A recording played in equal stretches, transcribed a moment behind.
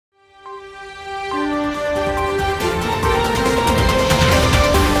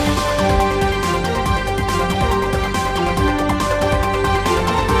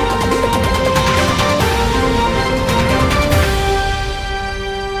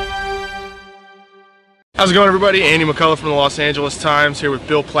How's it going, everybody? Andy McCullough from the Los Angeles Times here with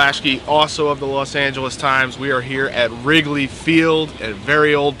Bill Plaschke, also of the Los Angeles Times. We are here at Wrigley Field, a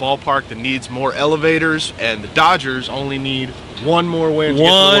very old ballpark that needs more elevators, and the Dodgers only need one more win to get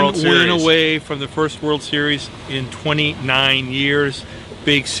to the World Series. One win away from the first World Series in 29 years.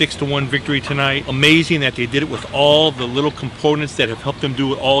 Big 6-1 victory tonight. Amazing that they did it with all the little components that have helped them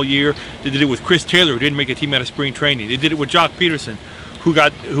do it all year. They did it with Chris Taylor, who didn't make a team out of spring training. They did it with Jock Peterson,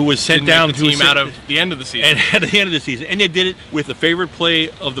 who was sent down to the team out of the end of the season. And at the end of the season. And they did it with the favorite play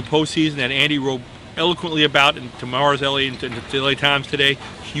of the postseason that Andy wrote eloquently about in tomorrow's LA and the LA Times today.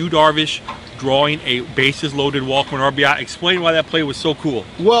 Yu Darvish drawing a bases-loaded walk for an RBI. Explain why that play was so cool.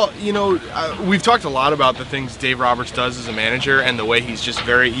 Well, you know, we've talked a lot about the things Dave Roberts does as a manager and the way he's just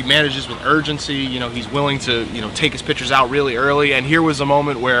he manages with urgency. You know, he's willing to, take his pitchers out really early. And here was a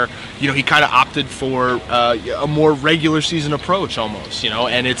moment where, he kind of opted for a more regular season approach almost,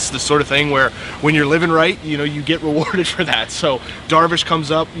 and it's the sort of thing where when you're living right, you get rewarded for that. So Darvish comes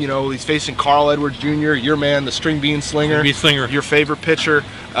up, he's facing Carl Edwards Jr., your man, the string bean slinger, your favorite pitcher.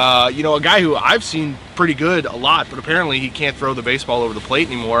 A guy who I've seen pretty good a lot, but apparently he can't throw the baseball over the plate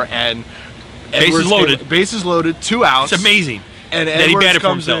anymore. And bases loaded, 2 outs. It's amazing. And that he batted for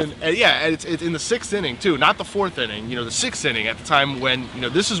himself. And it's in the 6th inning too, not the 4th inning. The 6th inning at the time when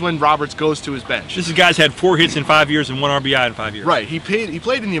this is when Roberts goes to his bench. This guy's had 4 hits in 5 years and 1 RBI in 5 years. Right. He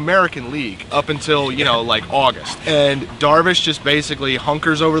played in the American League up until like August. And Darvish just basically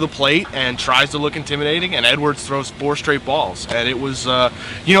hunkers over the plate and tries to look intimidating. And Edwards throws 4 straight balls. And it was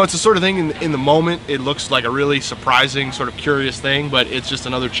it's the sort of thing in the moment it looks like a really surprising, sort of curious thing, but it's just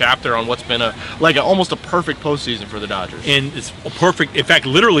another chapter on what's been almost a perfect postseason for the Dodgers. And it's perfect, in fact,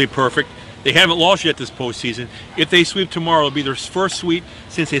 literally perfect. They haven't lost yet this postseason. If they sweep tomorrow, it'll be their first sweep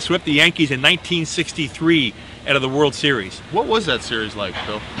since they swept the Yankees in 1963 out of the World Series. What was that series like,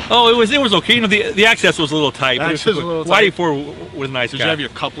 Phil? Oh, it was okay. The access was a little tight. Whitey Ford was a nice guy. Did you have your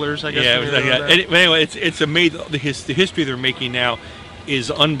couplers, I guess? Yeah. Anyway, it's amazing. The history they're making now is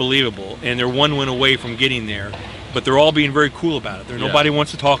unbelievable, and they're 1 win away from getting there. But they're all being very cool about it. Nobody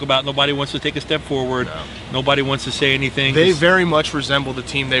wants to talk about it. Nobody wants to take a step forward. No. Nobody wants to say anything. They very much resemble the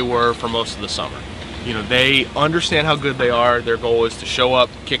team they were for most of the summer. They understand how good they are. Their goal is to show up,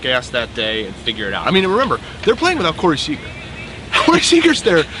 kick ass that day, and figure it out. I mean, remember, they're playing without Corey Seager. Corey Seager's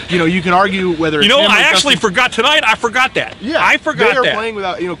there. You can argue whether it's I actually forgot tonight. I forgot that. Yeah, I forgot that. They are playing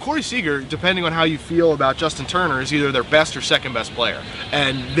without. Corey Seager, depending on how you feel about Justin Turner, is either their best or second best player,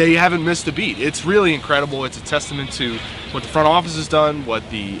 and they haven't missed a beat. It's really incredible. It's a testament to what the front office has done, what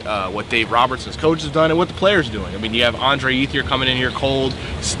Dave Roberts and his coaches have done, and what the players are doing. I mean, you have Andre Ethier coming in here cold.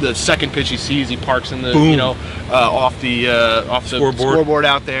 The second pitch he sees, he parks in the off the scoreboard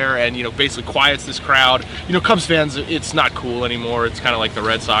out there, and basically quiets this crowd. Cubs fans, it's not cool anymore. It's kind of like the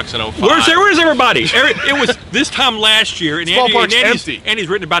Red Sox in 05. Where's everybody? It was this time last year, and Andy's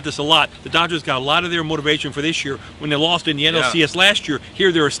written about this a lot. The Dodgers got a lot of their motivation for this year when they lost in the NLCS last year.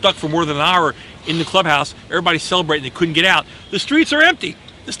 Here they were stuck for more than an hour in the clubhouse. Everybody's celebrating. They couldn't get out. The streets are empty.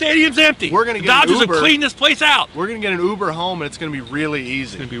 The stadium's empty. The Dodgers have cleaned this place out. We're going to get an Uber home, and it's going to be really easy.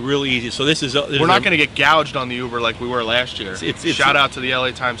 It's going to be really easy. So we're not going to get gouged on the Uber like we were last year. Shout out to the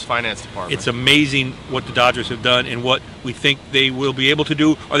LA Times finance department. It's amazing what the Dodgers have done and what we think they will be able to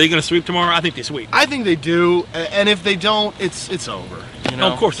do. Are they going to sweep tomorrow? I think they sweep. I think they do, and if they don't, it's over.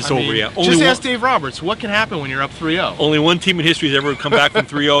 Of course it's over, yeah. Just ask Dave Roberts. What can happen when you're up 3-0? Only one team in history has ever come back from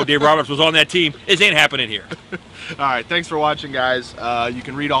 3-0. Dave Roberts was on that team. It ain't happening here. All right, thanks for watching, guys. You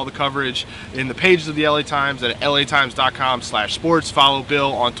can read all the coverage in the pages of the LA Times at latimes.com/sports. Follow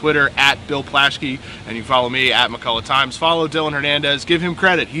Bill on Twitter at Bill Plaschke, and you can follow me at McCullough Times. Follow Dylan Hernandez. Give him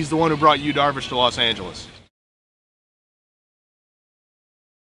credit. He's the one who brought Yu Darvish to Los Angeles.